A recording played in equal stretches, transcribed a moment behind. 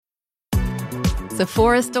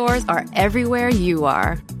Sephora stores are everywhere you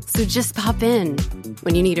are. So just pop in.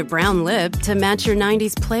 When you need a brown lip to match your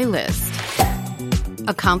 90s playlist.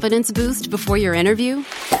 A confidence boost before your interview?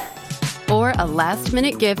 Or a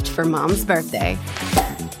last-minute gift for mom's birthday.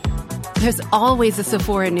 There's always a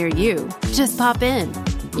Sephora near you. Just pop in.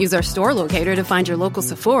 Use our store locator to find your local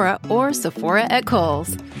Sephora or Sephora at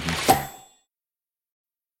Kohl's.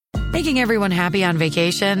 Making everyone happy on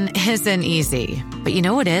vacation isn't easy. But you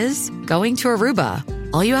know what is? Going to Aruba.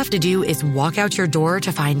 All you have to do is walk out your door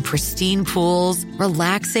to find pristine pools,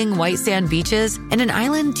 relaxing white sand beaches, and an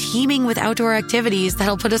island teeming with outdoor activities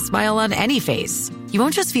that'll put a smile on any face. You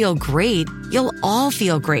won't just feel great, you'll all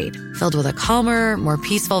feel great, filled with a calmer, more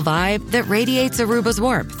peaceful vibe that radiates Aruba's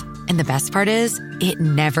warmth. And the best part is, it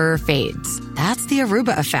never fades. That's the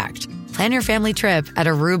Aruba effect. Plan your family trip at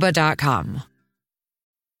Aruba.com.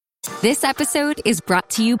 This episode is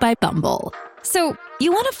brought to you by Bumble. So,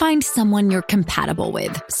 you want to find someone you're compatible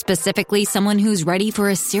with, specifically someone who's ready for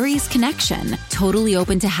a serious connection, totally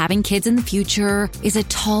open to having kids in the future, is a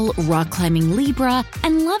tall, rock-climbing Libra,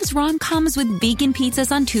 and loves rom-coms with vegan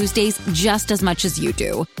pizzas on Tuesdays just as much as you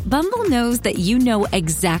do. Bumble knows that you know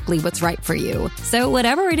exactly what's right for you. So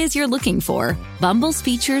whatever it is you're looking for, Bumble's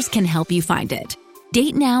features can help you find it.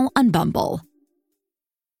 Date now on Bumble.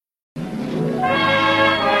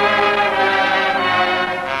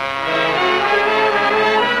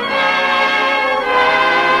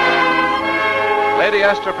 Lady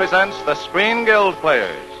Esther presents the Screen Guild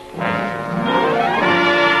Players.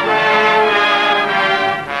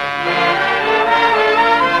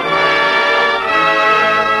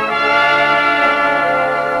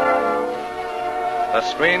 The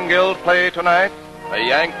Screen Guild play tonight, The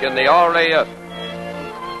Yank and the RAF.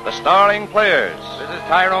 The starring players. This is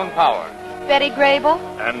Tyrone Power. Betty Grable.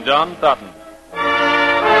 And John Thornton.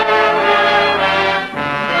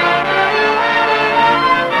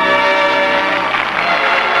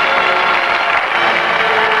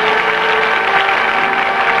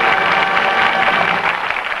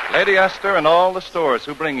 Lady Esther and all the stores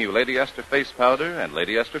who bring you Lady Esther Face Powder and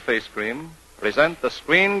Lady Esther Face Cream present the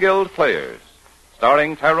Screen Guild Players,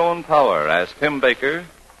 starring Tyrone Power as Tim Baker,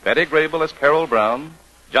 Betty Grable as Carol Brown,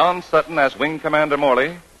 John Sutton as Wing Commander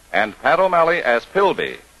Morley, and Pat O'Malley as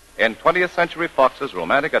Pilby in 20th Century Fox's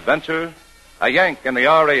romantic adventure, A Yank in the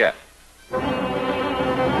RAF.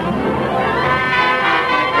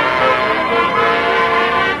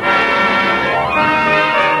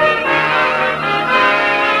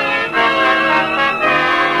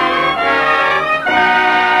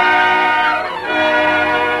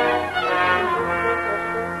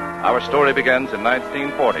 Our story begins in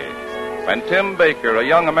 1940, when Tim Baker, a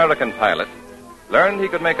young American pilot, learned he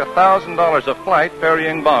could make $1,000 a flight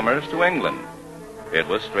ferrying bombers to England. It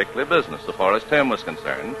was strictly business so far as Tim was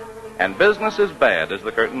concerned, and business is bad as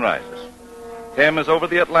the curtain rises. Tim is over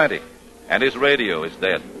the Atlantic, and his radio is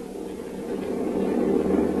dead.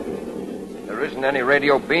 There isn't any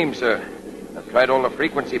radio beam, sir. I've tried all the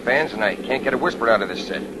frequency bands, and I can't get a whisper out of this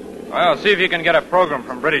set. Well, see if you can get a program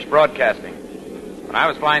from British Broadcasting. When I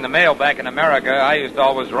was flying the mail back in America, I used to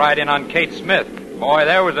always ride in on Kate Smith. Boy,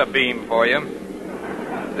 there was a beam for you.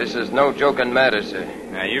 This is no joking matter, sir.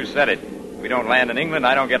 Now, you said it. If we don't land in England,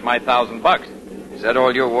 I don't get my $1,000. Is that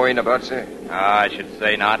all you're worrying about, sir? I should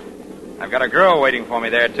say not. I've got a girl waiting for me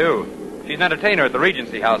there, too. She's an entertainer at the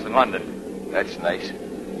Regency House in London. That's nice.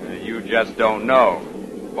 You just don't know.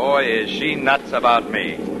 Boy, is she nuts about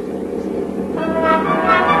me.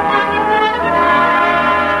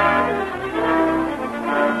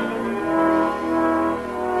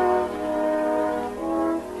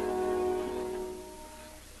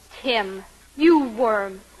 Tim, you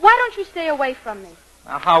worm. Why don't you stay away from me?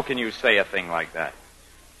 Now, how can you say a thing like that?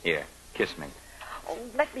 Here, kiss me. Oh,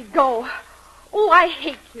 let me go. Oh, I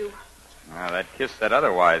hate you. Now, that kiss said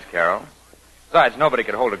otherwise, Carol. Besides, nobody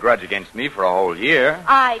could hold a grudge against me for a whole year.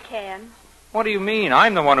 I can. What do you mean?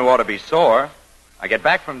 I'm the one who ought to be sore. I get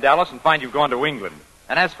back from Dallas and find you've gone to England.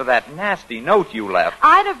 And as for that nasty note you left...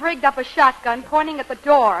 I'd have rigged up a shotgun pointing at the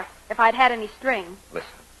door if I'd had any string. Listen,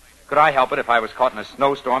 could I help it if I was caught in a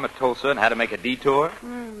snowstorm at Tulsa and had to make a detour?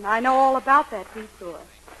 I know all about that detour.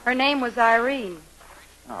 Her name was Irene.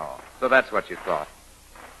 Oh, so that's what you thought.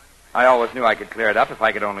 I always knew I could clear it up if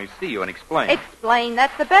I could only see you and explain. Explain.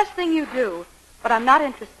 That's the best thing you do. But I'm not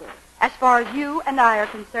interested. As far as you and I are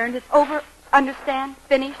concerned, it's over. Understand?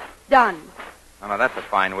 Finished? Done. Oh, now, that's a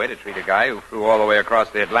fine way to treat a guy who flew all the way across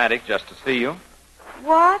the Atlantic just to see you.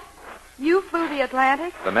 What? You flew the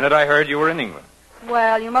Atlantic? The minute I heard you were in England.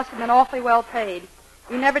 Well, you must have been awfully well paid.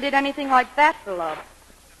 You never did anything like that for love.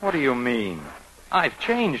 What do you mean? I've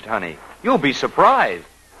changed, honey. You'll be surprised.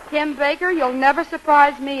 Tim Baker, you'll never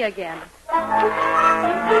surprise me again.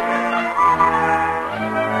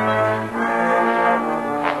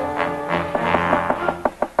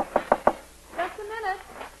 Just a minute.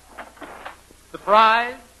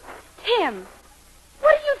 Surprise? Tim,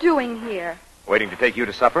 what are you doing here? Waiting to take you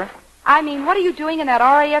to supper? I mean, what are you doing in that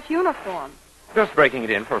RAF uniform? Just breaking it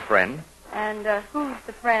in for a friend. And who's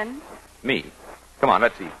the friend? Me. Come on,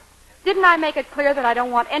 let's eat. Didn't I make it clear that I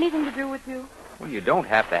don't want anything to do with you? Well, you don't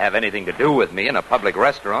have to have anything to do with me in a public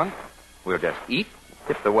restaurant. We'll just eat,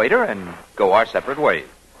 tip the waiter, and go our separate ways.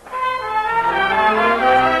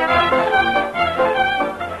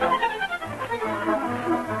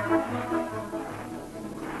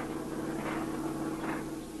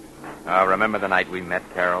 Remember the night we met,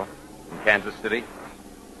 Carol, in Kansas City?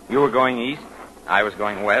 You were going east, I was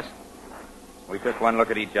going west. We took one look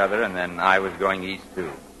at each other, and then I was going east,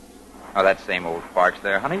 too. Oh, that same old farce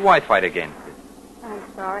there. Honey, why fight against it? I'm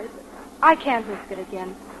sorry, but I can't risk it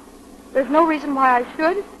again. There's no reason why I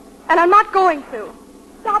should, and I'm not going to.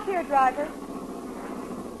 Stop here, driver.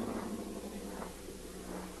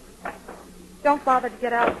 Don't bother to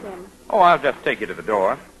get out, Tim. Oh, I'll just take you to the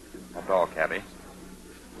door. That's all, Cabby.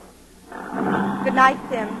 Good night,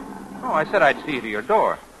 Tim. Oh, I said I'd see you to your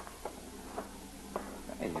door.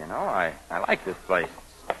 Hey, you know, I like this place.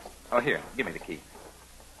 Oh, here, give me the key.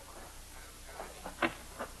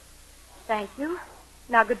 Thank you.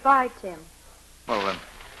 Now, goodbye, Tim. Well,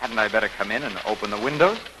 hadn't I better come in and open the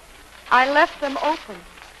windows? I left them open.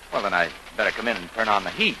 Well, then I'd better come in and turn on the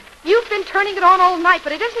heat. You've been turning it on all night,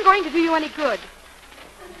 but it isn't going to do you any good.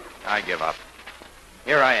 I give up.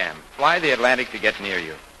 Here I am. Fly the Atlantic to get near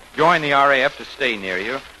you. Join the RAF to stay near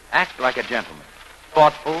you. Act like a gentleman.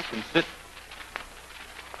 Thoughtful, considerate.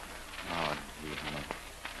 Oh, gee, honey.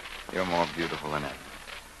 You're more beautiful than ever.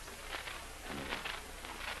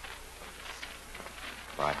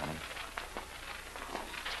 Bye, honey.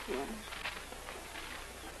 Yeah.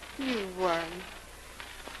 You worm.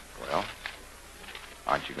 Well,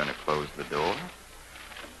 aren't you going to close the door?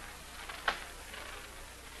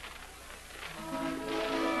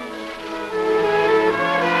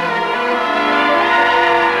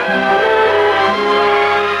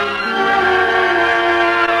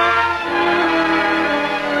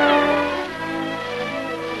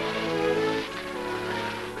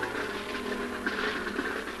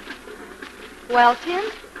 Well, Tim,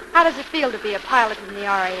 how does it feel to be a pilot in the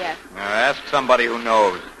RAF? Now, ask somebody who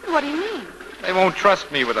knows. What do you mean? They won't trust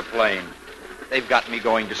me with a plane. They've got me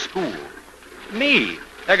going to school. Me.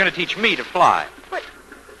 They're going to teach me to fly. But,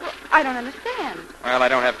 well, I don't understand. Well, I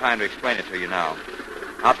don't have time to explain it to you now.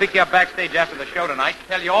 I'll pick you up backstage after the show tonight and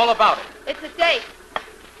tell you all about it. It's a date.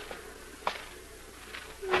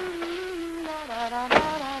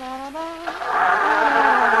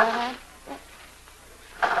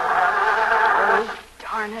 Oh,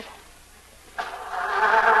 darn it.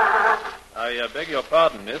 I beg your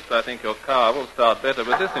pardon, miss. I think your car will start better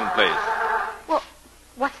with this in place. Well,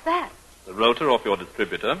 what's that? The rotor off your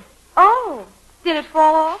distributor. Oh, did it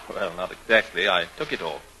fall off? Well, not exactly. I took it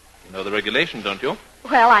off. You know the regulation, don't you?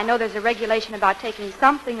 Well, I know there's a regulation about taking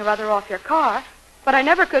something or other off your car, but I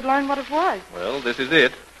never could learn what it was. Well, this is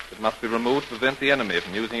it. It must be removed to prevent the enemy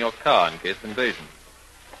from using your car in case of invasion.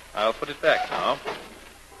 I'll put it back now.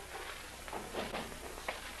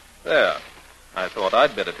 There. I thought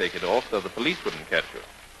I'd better take it off so the police wouldn't catch you.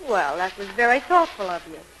 Well, that was very thoughtful of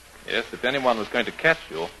you. Yes, if anyone was going to catch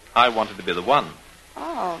you, I wanted to be the one.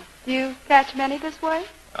 Oh, do you catch many this way?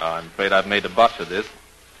 Oh, I'm afraid I've made a botch of this.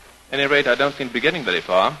 At any rate, I don't seem to be getting very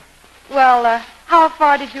far. Well, how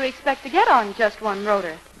far did you expect to get on just one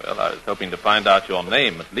rotor? Well, I was hoping to find out your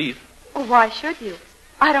name, at least. Well, why should you?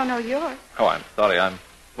 I don't know yours. Oh, I'm sorry. I'm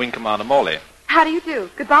Wing Commander Morley. How do you do?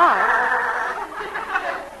 Goodbye.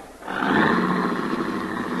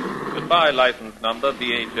 Goodbye, license number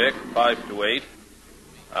BHX 528.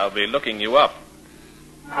 I'll be looking you up.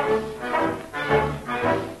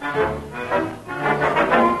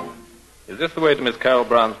 Is this the way to Miss Carol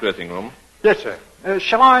Brown's dressing room? Yes, sir.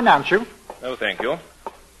 Shall I announce you? No, thank you.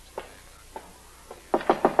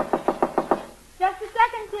 Just a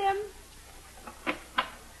second, Tim.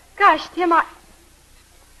 Gosh, Tim,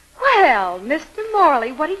 Well, Mr.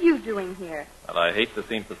 Morley, what are you doing here? Well, I hate to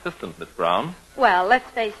seem persistent, Miss Brown. Well, let's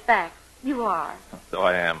face facts. You are. So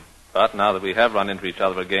I am. But now that we have run into each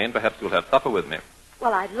other again, perhaps you'll have supper with me.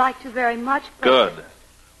 Well, I'd like to very much, but... Good.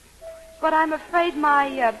 But I'm afraid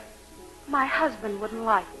my husband wouldn't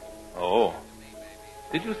like it. Oh.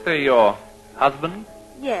 Did you say your husband?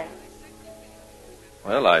 Yes.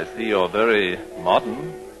 Well, I see you're very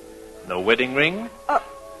modern. No wedding ring?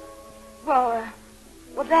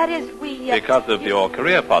 Well, that is, Because of your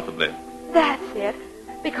career, possibly. That's it.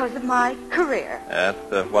 Because of my career.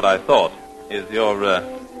 That's what I thought. Is your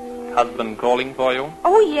husband calling for you?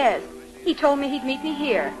 Oh, yes. He told me he'd meet me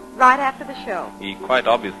here, right after the show. He quite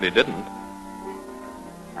obviously didn't.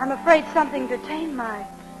 I'm afraid something detained my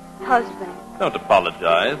husband. Don't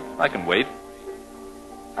apologize. I can wait.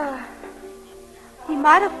 He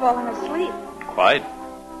might have fallen asleep. Quite.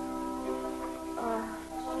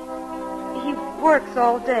 He works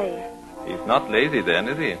all day. He's not lazy then,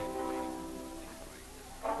 is he?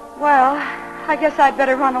 Well, I guess I'd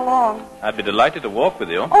better run along. I'd be delighted to walk with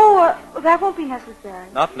you. Oh, that won't be necessary.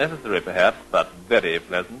 Not necessary, perhaps, but very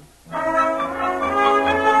pleasant.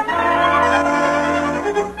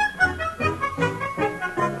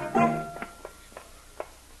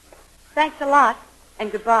 Thanks a lot,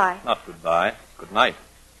 and goodbye. Not goodbye. Good night.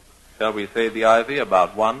 Shall we say the Ivy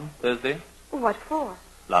about 1 Thursday? What for?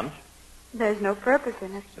 Lunch? There's no purpose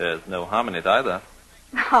in it. There's no harm in it either.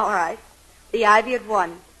 All right. The Ivy at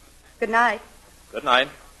 1. Good night. Good night.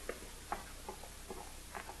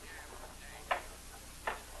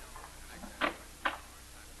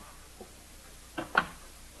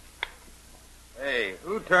 Hey,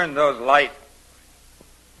 who turned those lights?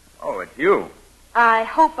 Oh, it's you. I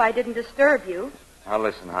hope I didn't disturb you. Now,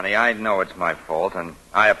 listen, honey, I know it's my fault, and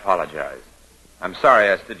I apologize. I'm sorry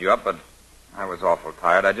I stood you up, but I was awful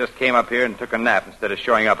tired. I just came up here and took a nap instead of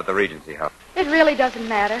showing up at the Regency House. It really doesn't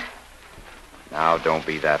matter. Now, don't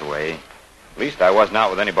be that way. At least I wasn't out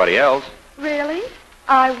with anybody else. Really?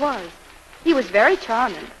 I was. He was very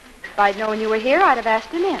charming. If I'd known you were here, I'd have asked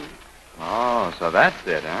him in. Oh, so that's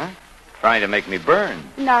it, huh? Trying to make me burn.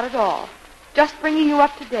 Not at all. Just bringing you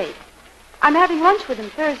up to date. I'm having lunch with him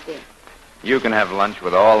Thursday. You can have lunch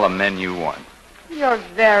with all the men you want. You're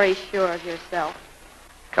very sure of yourself.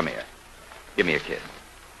 Come here. Give me a kiss.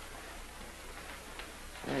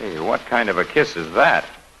 Hey, what kind of a kiss is that?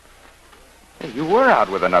 Hey, you were out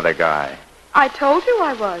with another guy. I told you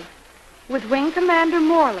I was. With Wing Commander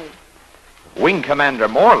Morley. Wing Commander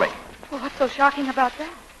Morley? Well, what's so shocking about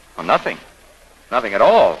that? Oh, nothing. Nothing at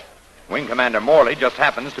all. Wing Commander Morley just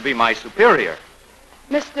happens to be my superior.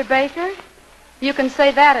 Mr. Baker, you can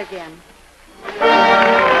say that again.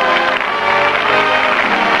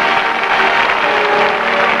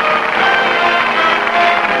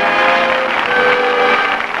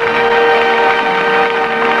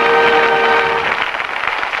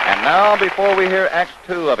 And now, before we hear Act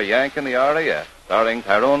 2 of A Yank in the RAF, starring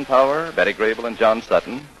Tyrone Power, Betty Grable, and John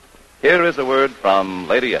Sutton, here is a word from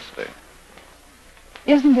Lady Esther.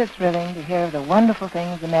 Isn't it thrilling to hear of the wonderful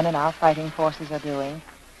things the men in our fighting forces are doing?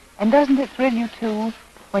 And doesn't it thrill you, too,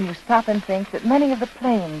 when you stop and think that many of the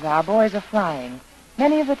planes our boys are flying,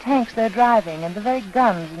 many of the tanks they're driving, and the very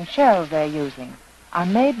guns and shells they're using are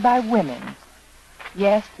made by women?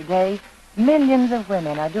 Yes, today, millions of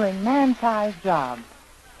women are doing man-sized jobs,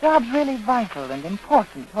 jobs really vital and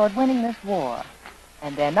important toward winning this war.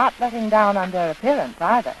 And they're not letting down on their appearance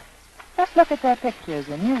either. Just look at their pictures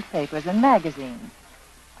in newspapers and magazines.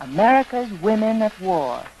 America's women at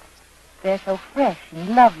war. They're so fresh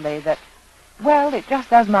and lovely that, well, it just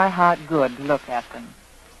does my heart good to look at them.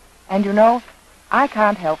 And you know, I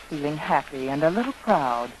can't help feeling happy and a little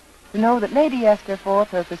proud to know that Lady Esther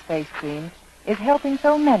Four-Purpose Face Cream is helping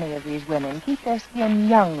so many of these women keep their skin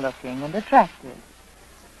young-looking and attractive.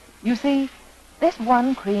 You see, this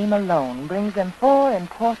one cream alone brings them 4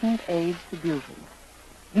 important aids to beauty.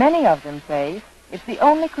 Many of them say it's the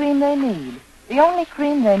only cream they need, the only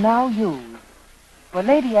cream they now use. For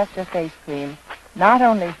Lady Esther Face Cream not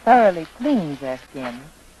only thoroughly cleans their skin,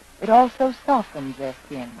 it also softens their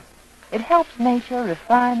skin. It helps nature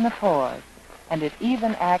refine the pores, and it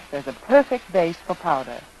even acts as a perfect base for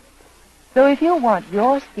powder. So if you want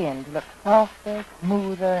your skin to look softer,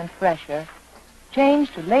 smoother, and fresher,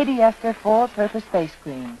 change to Lady Esther Four-Purpose Face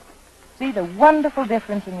Cream. See the wonderful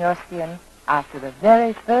difference in your skin after the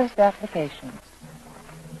very first application.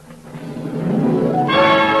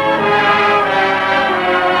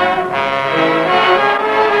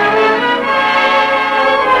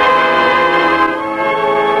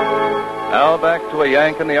 Now back to A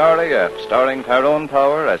Yank in the RAF, starring Tyrone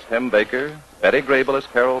Power as Tim Baker, Betty Grable as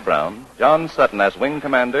Carol Brown, John Sutton as Wing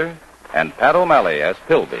Commander, and Pat O'Malley as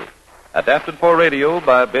Pilby. Adapted for radio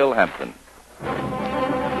by Bill Hampton.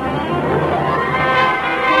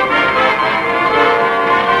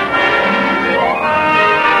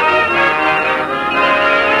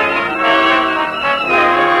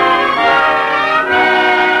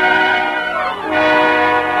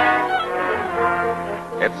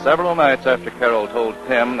 It's several nights after Carol told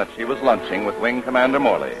Tim that she was lunching with Wing Commander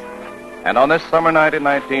Morley. And on this summer night in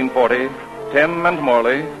 1940, Tim and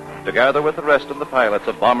Morley, together with the rest of the pilots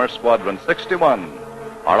of Bomber Squadron 61,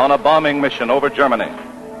 are on a bombing mission over Germany.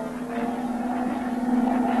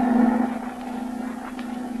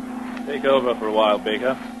 Take over for a while,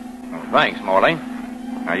 Baker. Oh, thanks, Morley.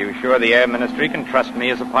 Are you sure the Air Ministry can trust me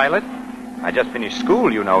as a pilot? I just finished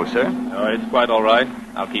school, you know, sir. Oh, it's quite all right.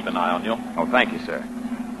 I'll keep an eye on you. Oh, thank you, sir.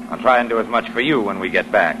 I'll try and do as much for you when we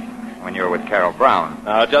get back, when you're with Carol Brown.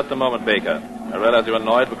 Now, just a moment, Baker. I realize you're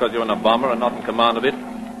annoyed because you're in a bomber and not in command of it.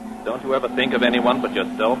 Don't you ever think of anyone but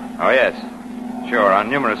yourself? Oh, yes. Sure, on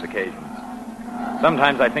numerous occasions.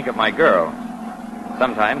 Sometimes I think of my girl.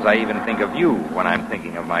 Sometimes I even think of you when I'm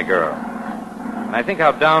thinking of my girl. And I think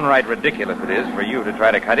how downright ridiculous it is for you to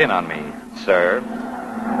try to cut in on me, sir.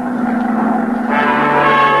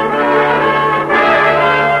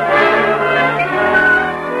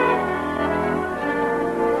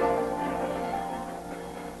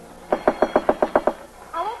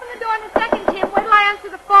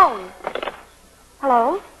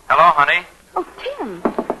 Hello? Hello, honey. Oh, Tim.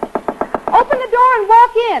 Open the door and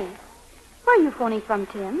walk in. Where are you phoning from,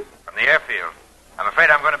 Tim? From the airfield. I'm afraid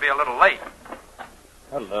I'm going to be a little late.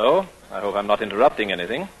 Hello. I hope I'm not interrupting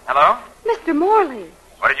anything. Hello? Mr. Morley.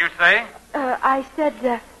 What did you say? I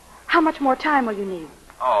said, how much more time will you need?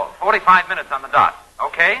 Oh, 45 minutes on the dot.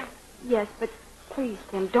 Okay? Yes, but please,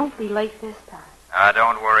 Tim, don't be late this time.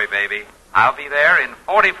 Don't worry, baby. I'll be there in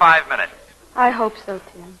 45 minutes. I hope so,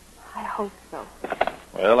 Tim. I hope so.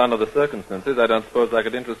 Well, under the circumstances, I don't suppose I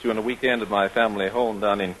could interest you in a weekend at my family home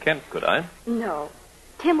down in Kent, could I? No.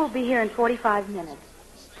 Tim will be here in 45 minutes.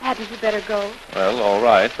 Hadn't you better go? Well, all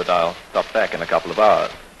right, but I'll stop back in a couple of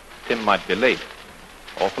hours. Tim might be late.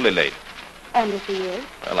 Awfully late. And if he is?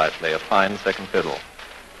 Well, I play a fine second fiddle.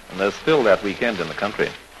 And there's still that weekend in the country.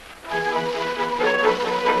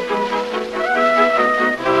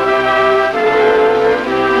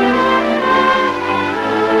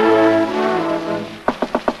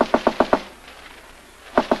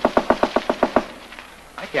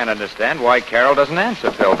 I can't understand why Carol doesn't answer,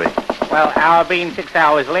 Philby. Well, our being 6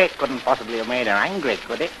 hours late couldn't possibly have made her angry,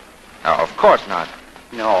 could it? Oh, of course not.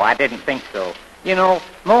 No, I didn't think so. You know,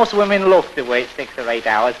 most women love to wait 6 or 8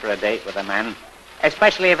 hours for a date with a man.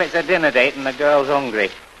 Especially if it's a dinner date and the girl's hungry.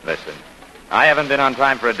 Listen, I haven't been on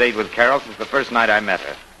time for a date with Carol since the first night I met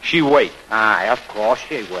her. She waits. Aye, of course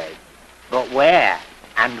she waits. But where?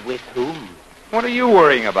 And with whom? What are you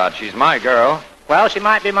worrying about? She's my girl. Well, she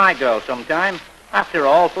might be my girl sometime. After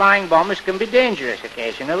all, flying bombers can be dangerous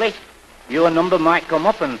occasionally. Your number might come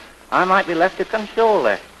up and I might be left to console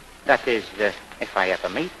her. That is, if I ever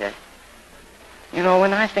meet her. You know,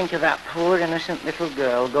 when I think of that poor innocent little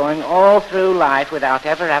girl going all through life without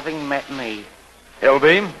ever having met me.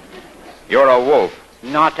 Philby, you're a wolf.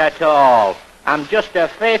 Not at all. I'm just a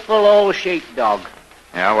faithful old sheepdog.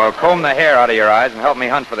 Yeah, well, comb the hair out of your eyes and help me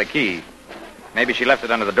hunt for the key. Maybe she left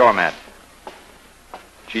it under the doormat.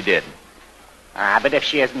 She did. Ah, but if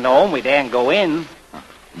she isn't home, we daren't go in.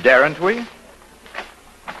 Daren't we?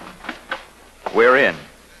 We're in.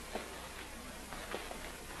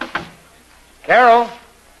 Carol?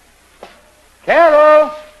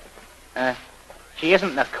 Carol? She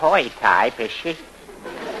isn't the coy type, is she?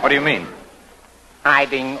 What do you mean?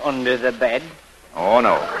 Hiding under the bed? Oh,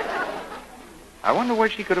 no. I wonder where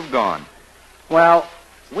she could have gone. Well,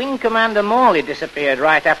 Wing Commander Morley disappeared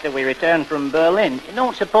right after we returned from Berlin. You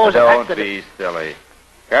don't suppose that Don't could be silly.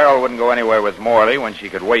 Carol wouldn't go anywhere with Morley when she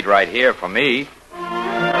could wait right here for me.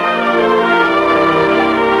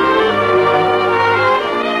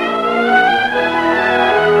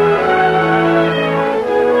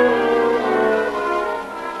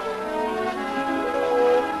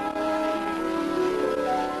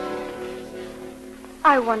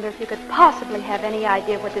 I wonder if you could possibly have any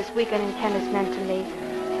idea what this weekend in Kent has meant to me.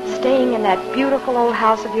 Staying in that beautiful old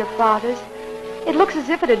house of your father's. It looks as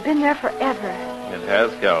if it had been there forever. It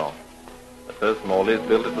has, Carol. The first Morleys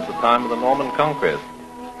built it at the time of the Norman Conquest.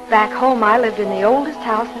 Back home, I lived in the oldest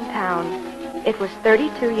house in town. It was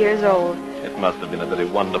 32 years old. It must have been a very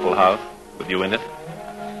wonderful house with you in it.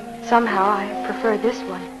 Somehow, I prefer this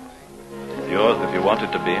one. It's yours if you want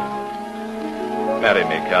it to be. Marry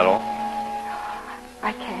me, Carol.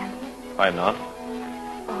 I can't. Why not?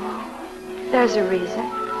 Oh, there's a reason.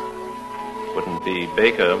 Wouldn't be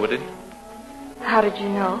Baker, would it? How did you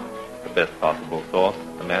know? The best possible source,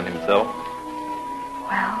 the man himself.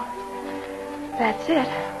 Well, that's it.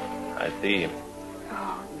 I see.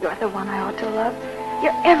 Oh, you're the one I ought to love.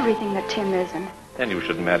 You're everything that Tim isn't. Then you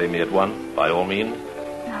should marry me at once, by all means.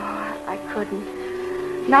 No, I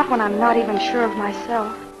couldn't. Not when I'm not even sure of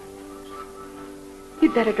myself.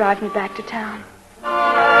 You'd better drive me back to town.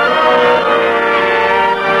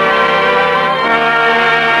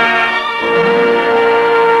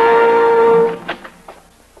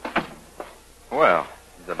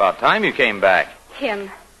 time you came back. Tim,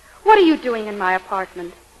 what are you doing in my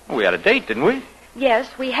apartment? We had a date, didn't we? Yes,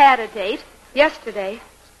 we had a date. Yesterday.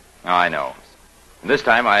 Oh, I know. And this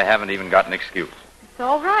time I haven't even got an excuse. It's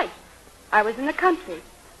all right. I was in the country.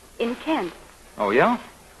 In Kent. Oh, yeah?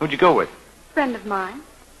 Who'd you go with? Friend of mine.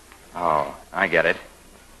 Oh, I get it.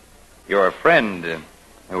 Your friend,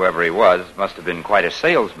 whoever he was, must have been quite a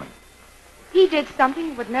salesman. He did something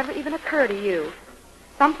that would never even occur to you.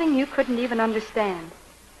 Something you couldn't even understand.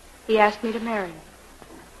 He asked me to marry him.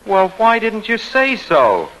 Well, why didn't you say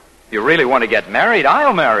so? If you really want to get married,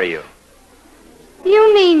 I'll marry you.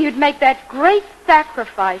 You mean you'd make that great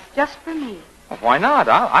sacrifice just for me? Well, why not?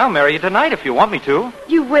 I'll marry you tonight if you want me to.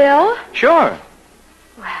 You will? Sure.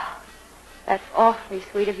 Well, that's awfully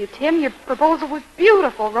sweet of you, Tim. Your proposal was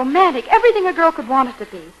beautiful, romantic, everything a girl could want it to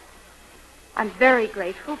be. I'm very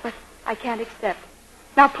grateful, but I can't accept.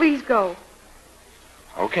 Now, please go.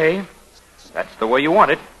 Okay. That's the way you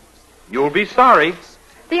want it. You'll be sorry.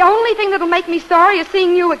 The only thing that'll make me sorry is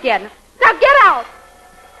seeing you again. Now, get out!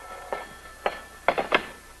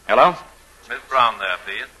 Hello? Miss Brown there,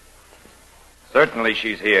 please. Certainly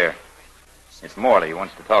she's here. It's Morley who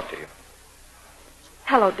wants to talk to you.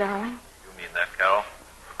 Hello, darling. You mean that, Carol?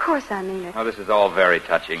 Of course I mean it. Oh, this is all very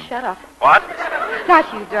touching. Shut up. What?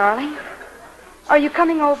 Not you, darling. Are you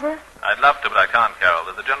coming over? I'd love to, but I can't, Carol.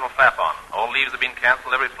 There's a general flap on. All leaves have been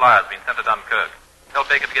canceled. Every flyer's been sent to Dunkirk. Tell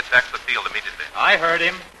Baker to get back to the field immediately. I heard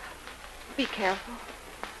him. Be careful.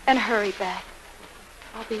 And hurry back.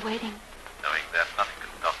 I'll be waiting. Knowing that, nothing can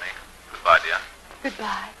stop me. Goodbye, dear.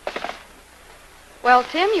 Goodbye. Well,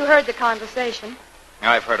 Tim, you heard the conversation.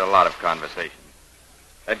 I've heard a lot of conversation.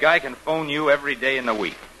 That guy can phone you every day in the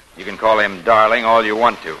week. You can call him darling all you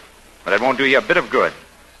want to. But it won't do you a bit of good.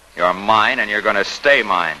 You're mine, and you're going to stay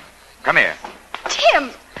mine. Come here.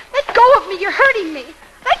 Tim, let go of me. You're hurting me.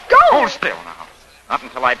 Let go. Hold still now. Not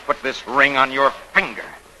until I put this ring on your finger.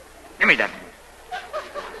 Give me that.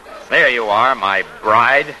 There you are, my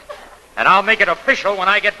bride. And I'll make it official when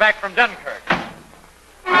I get back from Dunkirk.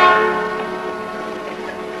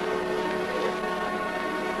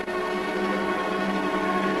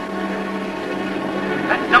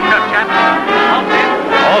 That's Dunkirk, chaps. All set.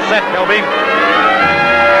 All set, Philby.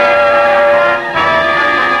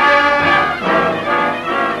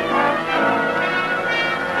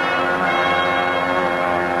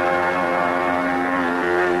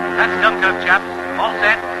 That's Dunkirk, chaps. All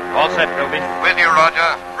set. All set, Philby. With you,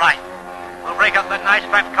 Roger. Right. We'll break up that nice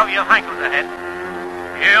fat cover of hankles ahead.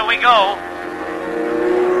 Here we go.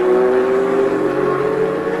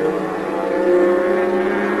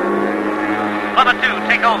 Lover 2,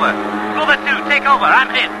 take over. Lover 2, take over. I'm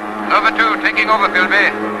hit. Lover 2, taking over, Philby.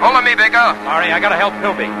 Hold on me, Baker. Sorry, I gotta help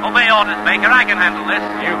Philby. Obey orders, Baker. I can handle this.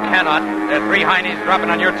 You cannot. There are 3 heinies dropping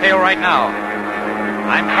on your tail right now.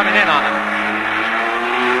 I'm coming in on them.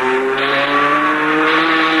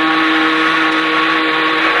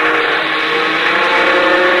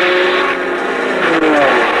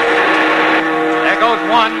 There goes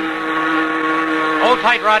one. Hold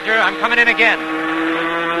tight, Roger. I'm coming in again.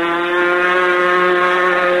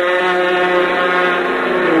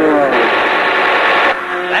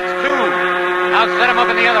 That's 2. Now set them up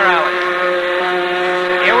in the other alley.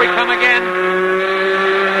 Here we come again.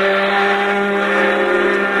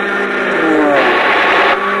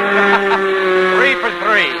 3 for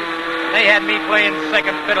 3. They had me playing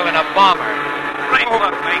second fiddle in a bomber. Great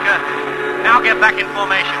work, Baker. Now get back in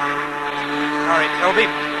formation. Sorry, Toby.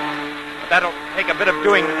 But that'll take a bit of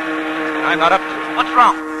doing. I'm not up to it. What's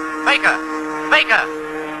wrong? Baker! Baker!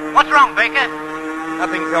 What's wrong, Baker?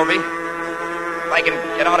 Nothing, Toby. If I can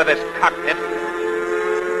get out of this cockpit.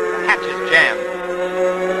 The hatch is jammed.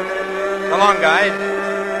 So long, guys.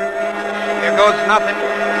 Here goes nothing.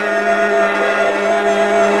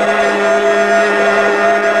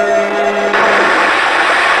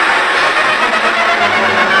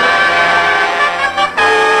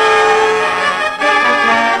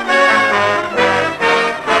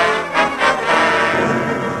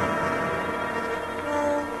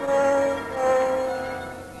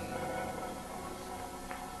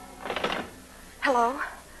 Hello?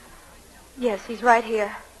 Yes, he's right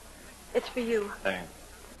here. It's for you. Thanks.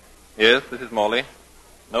 Yes, this is Morley.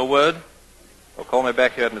 No word? Well, call me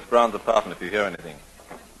back here at Miss Brown's apartment if you hear anything.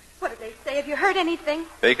 What did they say? Have you heard anything?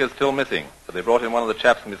 Baker's still missing, but they brought in one of the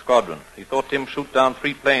chaps from his squadron. He thought Tim shoot down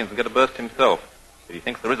 3 planes and get a burst himself. But he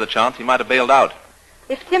thinks there is a chance he might have bailed out.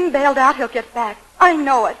 If Tim bailed out, he'll get back. I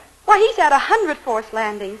know it. Why, he's had 100 forced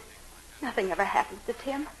landings. Nothing ever happens to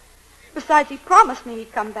Tim. Besides, he promised me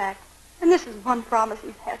he'd come back. And this is one promise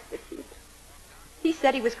he has to keep. He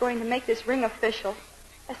said he was going to make this ring official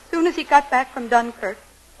as soon as he got back from Dunkirk.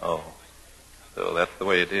 Oh, so that's the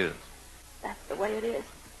way it is. That's the way it is.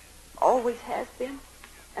 Always has been,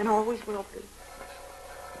 and always will be.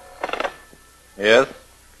 Yes?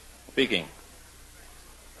 Speaking.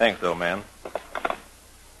 Thanks, old man.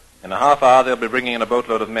 In a half hour, they'll be bringing in a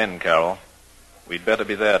boatload of men, Carol. We'd better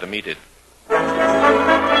be there to meet it.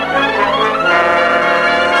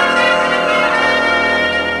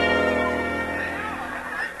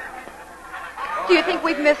 Do you think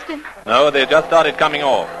we've missed him? No, they just started coming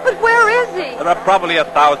off. But where is he? There are probably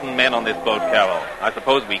 1,000 men on this boat, Carol. I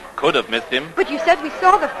suppose we could have missed him. But you said we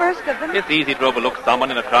saw the first of them. It's easy to overlook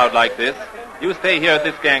someone in a crowd like this. You stay here at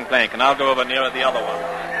this gangplank, and I'll go over nearer the other one.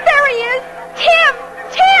 There he is! Tim!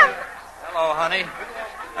 Tim! Hello, honey.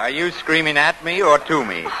 Are you screaming at me or to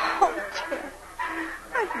me? Oh, Tim.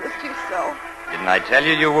 I've missed you so. Didn't I tell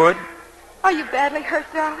you you would? Are you badly hurt,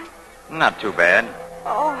 darling? Not too bad.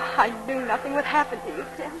 Oh, I knew nothing would happen to you,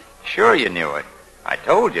 Tim. Sure you knew it. I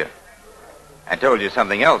told you. I told you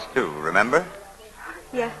something else, too, remember?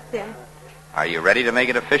 Yes, Tim. Are you ready to make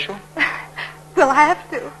it official? We'll have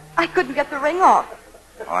to. I couldn't get the ring off.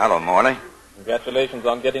 Oh, hello, Morley. Congratulations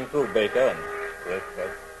on getting through, Baker. And yes,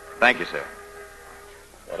 Thank you, sir.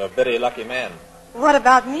 what a very lucky man. What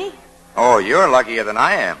about me? Oh, you're luckier than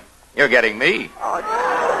I am. You're getting me. Oh,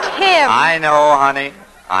 Tim. I know, honey.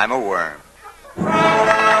 I'm a worm.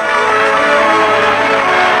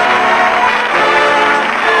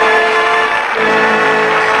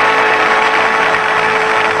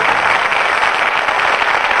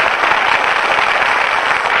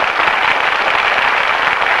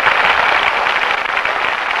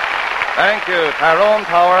 Thank you, Tyrone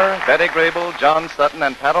Power, Betty Grable, John Sutton,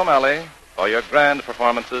 and Pat O'Malley, for your grand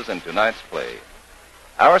performances in tonight's play.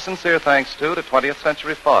 Our sincere thanks, too, to 20th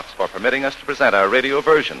Century Fox for permitting us to present our radio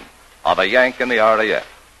version of A Yank in the RAF.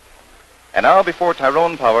 And now, before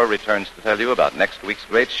Tyrone Power returns to tell you about next week's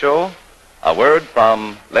great show, a word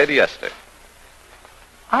from Lady Esther.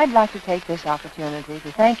 I'd like to take this opportunity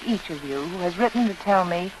to thank each of you who has written to tell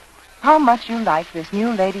me how much you like this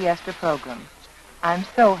new Lady Esther program. I'm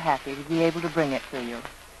so happy to be able to bring it to you.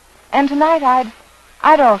 And tonight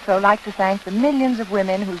I'd also like to thank the millions of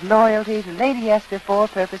women whose loyalty to Lady Esther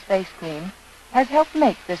Four-Purpose Face Cream has helped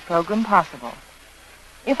make this program possible.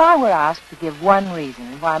 If I were asked to give one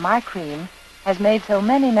reason why my cream has made so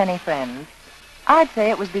many, many friends, I'd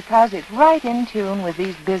say it was because it's right in tune with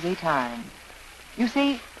these busy times. You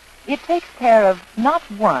see, it takes care of not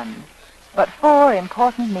one, but 4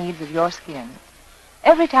 important needs of your skin.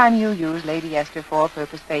 Every time you use Lady Esther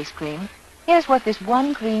Four-Purpose Face Cream, here's what this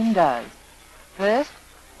one cream does. First,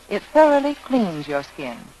 it thoroughly cleans your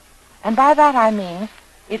skin. And by that I mean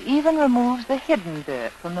it even removes the hidden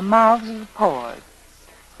dirt from the mouths of the pores.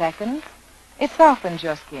 Second, it softens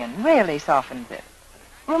your skin, really softens it.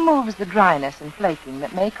 Removes the dryness and flaking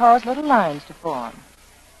that may cause little lines to form.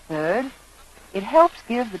 Third, it helps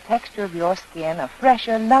give the texture of your skin a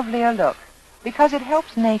fresher, lovelier look because it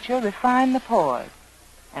helps nature refine the pores.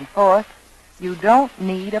 And fourth, you don't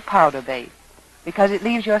need a powder base because it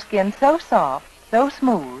leaves your skin so soft, so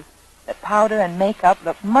smooth, that powder and makeup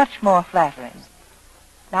look much more flattering.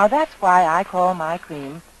 Now that's why I call my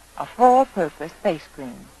cream a four-purpose face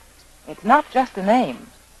cream. It's not just a name.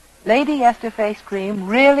 Lady Esther Face Cream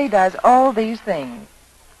really does all these things.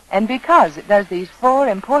 And because it does these 4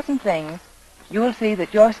 important things, you'll see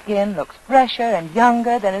that your skin looks fresher and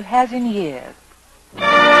younger than it has in years.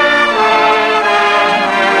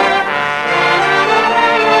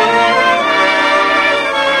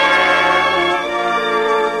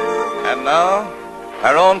 And now,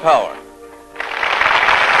 Tyrone Power.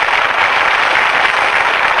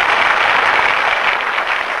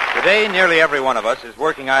 Today, nearly every one of us is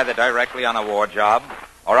working either directly on a war job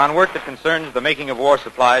or on work that concerns the making of war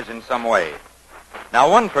supplies in some way.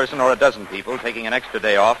 Now, one person or a dozen people taking an extra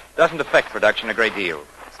day off doesn't affect production a great deal.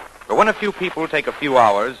 But when a few people take a few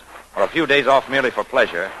hours or a few days off merely for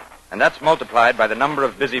pleasure, and that's multiplied by the number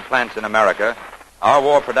of busy plants in America, our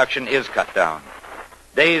war production is cut down.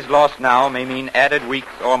 Days lost now may mean added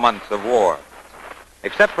weeks or months of war.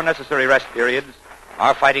 Except for necessary rest periods,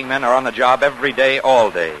 our fighting men are on the job every day,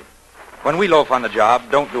 all day. When we loaf on the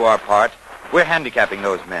job, don't do our part, we're handicapping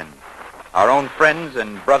those men, our own friends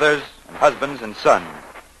and brothers and husbands and sons.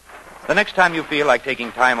 The next time you feel like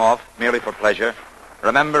taking time off merely for pleasure,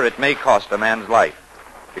 remember it may cost a man's life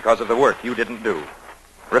because of the work you didn't do.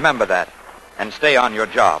 Remember that, and stay on your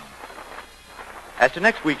job. As to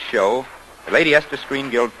next week's show, the Lady Esther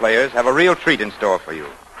Screen Guild players have a real treat in store for you.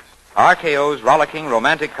 RKO's rollicking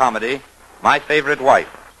romantic comedy, My Favorite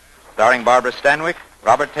Wife, starring Barbara Stanwyck,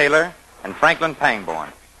 Robert Taylor, and Franklin Pangborn.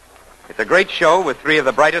 It's a great show with 3 of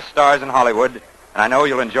the brightest stars in Hollywood, and I know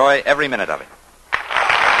you'll enjoy every minute of it.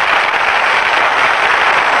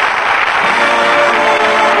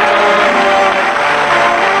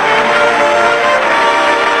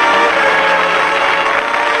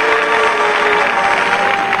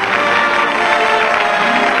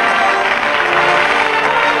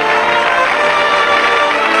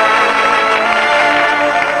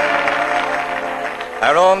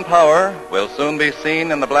 Tyrone Power will soon be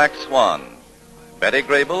seen in The Black Swan. Betty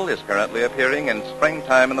Grable is currently appearing in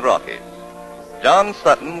Springtime in the Rockies. John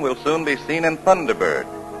Sutton will soon be seen in Thunderbird.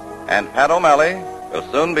 And Pat O'Malley will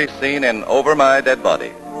soon be seen in Over My Dead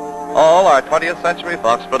Body. All are 20th Century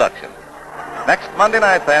Fox productions. Next Monday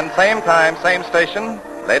night, then, same time, same station,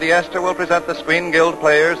 Lady Esther will present the Screen Guild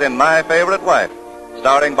Players in My Favorite Wife,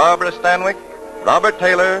 starring Barbara Stanwyck, Robert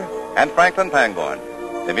Taylor, and Franklin Pangborn.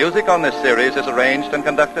 The music on this series is arranged and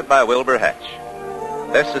conducted by Wilbur Hatch.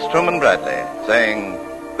 This is Truman Bradley saying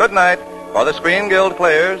good night for the Screen Guild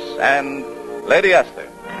Players and Lady Esther.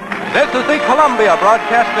 This is the Columbia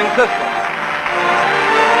Broadcasting System.